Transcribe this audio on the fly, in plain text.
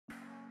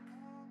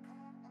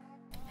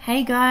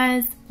Hey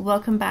guys,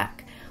 welcome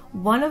back.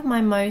 One of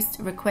my most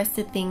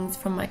requested things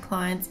from my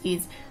clients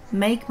is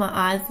make my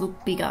eyes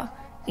look bigger.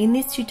 In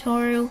this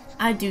tutorial,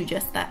 I do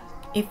just that.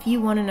 If you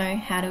want to know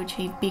how to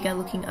achieve bigger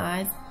looking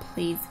eyes,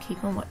 please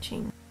keep on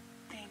watching.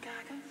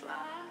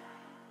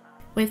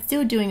 We're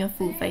still doing a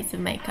full face of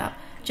makeup,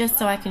 just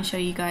so I can show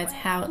you guys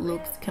how it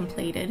looks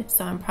completed.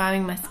 So I'm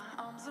priming my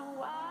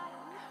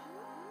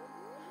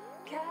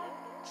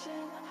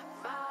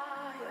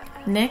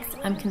Next,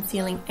 I'm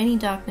concealing any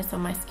darkness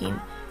on my skin,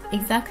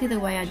 exactly the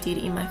way I did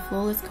in my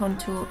flawless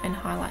contour and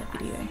highlight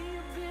video.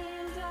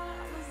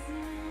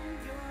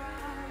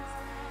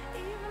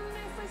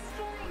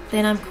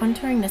 Then I'm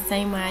contouring the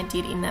same way I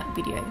did in that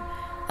video,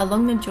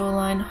 along the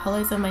jawline,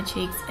 hollows of my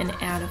cheeks and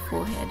outer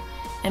forehead,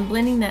 and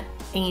blending that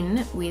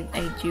in with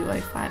a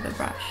duo fibre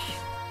brush.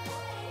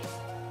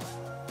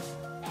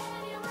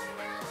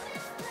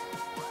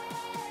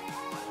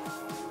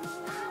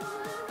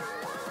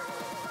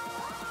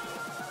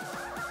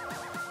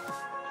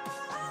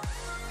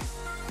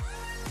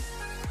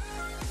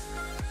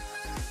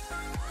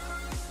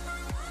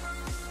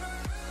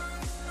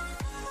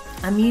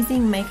 I'm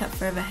using Makeup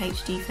Forever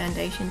HD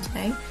foundation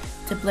today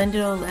to blend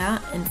it all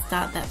out and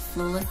start that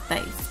flawless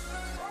base.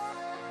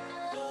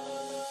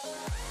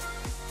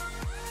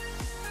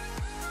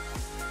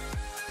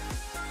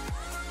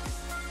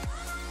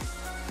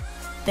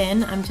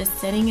 Then I'm just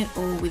setting it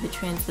all with a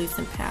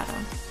translucent powder.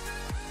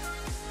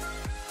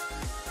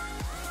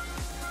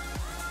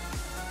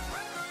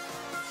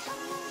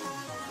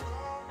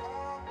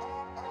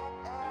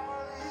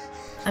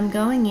 I'm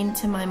going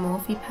into my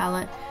Morphe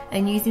palette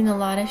and using the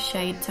lightest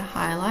shade to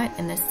highlight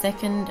and the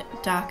second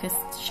darkest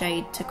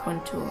shade to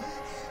contour.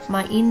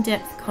 My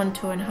in-depth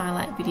contour and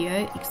highlight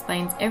video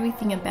explains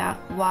everything about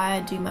why I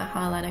do my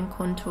highlight and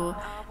contour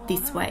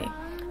this way.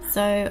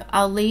 So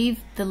I'll leave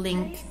the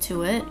link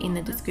to it in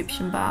the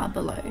description bar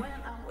below.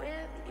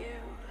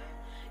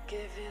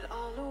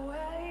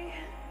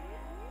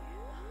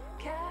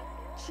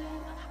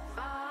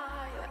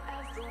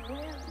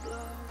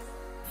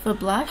 For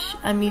blush,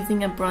 I'm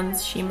using a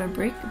bronze shimmer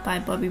brick by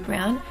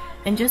BOBBI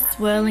and just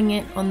swirling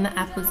it on the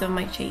apples of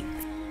my cheeks.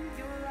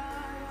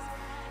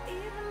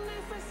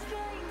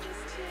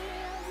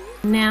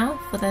 Now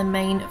for the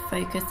main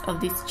focus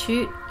of this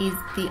shoot is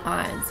the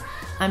eyes.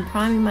 I'm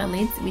priming my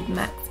lids with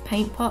MAC's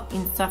PAINTPOT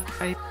in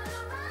soft ochre.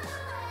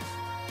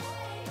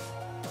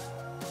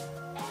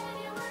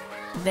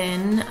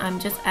 Then I'm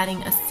just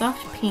adding a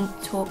soft pink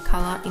taupe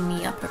colour in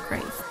the upper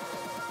crease.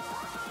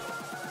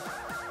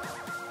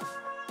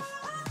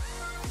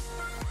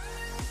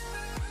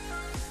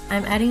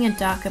 I'm adding a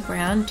darker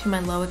brown to my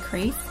lower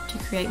crease to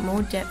create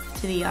more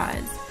depth to the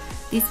eyes.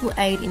 This will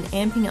aid in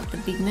amping up the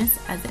bigness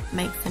as it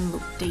makes them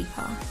look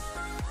deeper.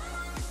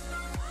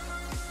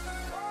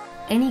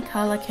 Any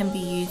colour can be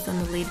used on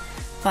the lid,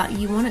 but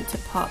you want it to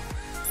pop.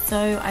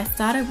 So I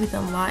started with a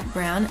light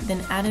brown,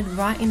 then added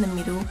right in the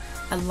middle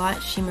a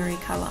light shimmery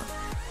colour.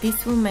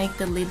 This will make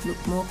the lid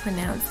look more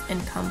pronounced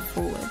and come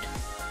forward.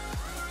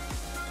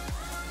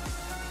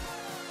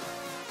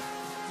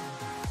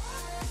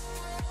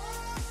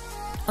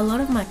 A lot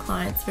of my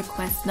clients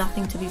request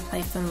nothing to be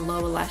placed on the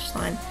lower lash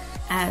line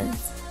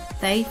as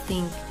they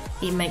think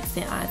it makes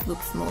their eyes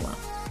look smaller.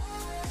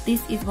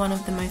 This is one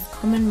of the most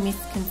common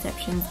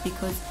misconceptions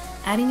because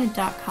adding a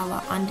dark colour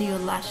under your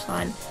lash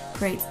line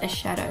creates a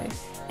shadow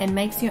and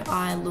makes your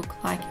eye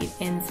look like it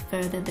ends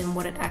further than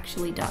what it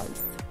actually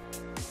does.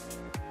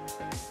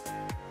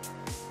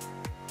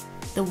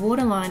 The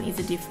waterline is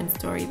a different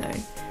story though.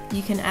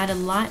 You can add a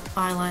light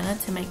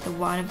eyeliner to make the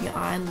white of your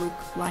eye look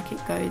like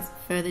it goes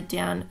further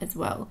down as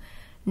well,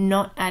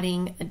 not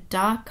adding a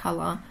dark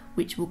colour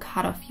which will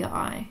cut off your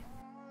eye.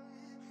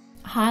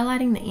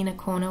 Highlighting the inner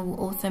corner will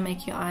also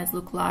make your eyes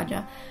look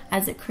larger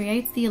as it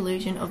creates the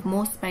illusion of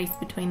more space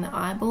between the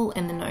eyeball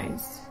and the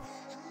nose.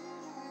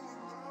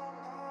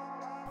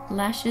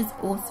 Lashes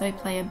also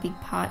play a big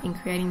part in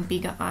creating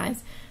bigger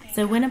eyes,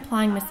 so when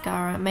applying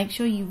mascara, make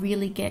sure you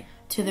really get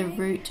to the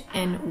root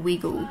and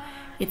wiggle.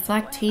 It's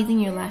like teasing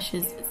your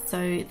lashes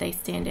so they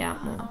stand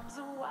out more.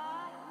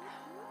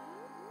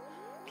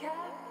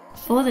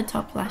 For the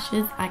top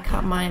lashes, I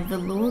cut my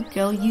Velour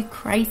Girl You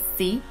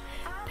Crazy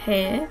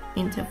pair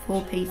into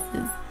 4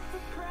 pieces.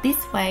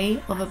 This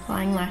way of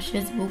applying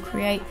lashes will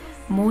create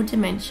more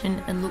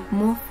dimension and look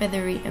more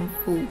feathery and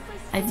full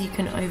as you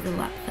can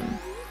overlap them.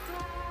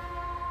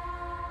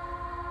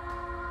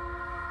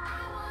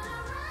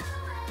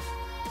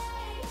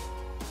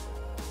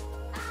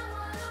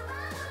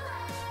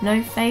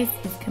 No face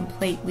is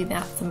complete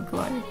without some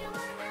glow.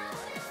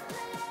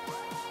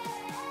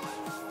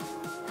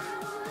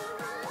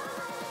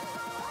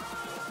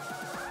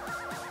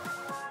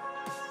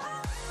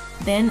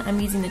 Then I'm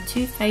using the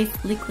Too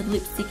Faced liquid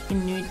lipstick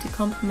in Nude to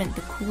complement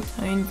the cool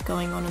tones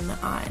going on in the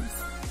eyes.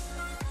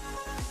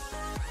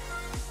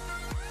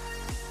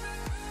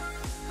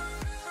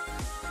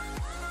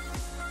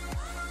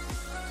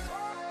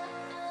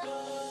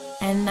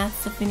 And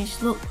that's the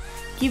finished look.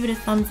 Give it a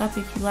thumbs up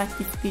if you like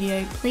this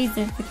video. Please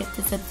don't forget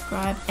to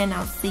subscribe and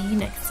I'll see you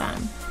next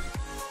time.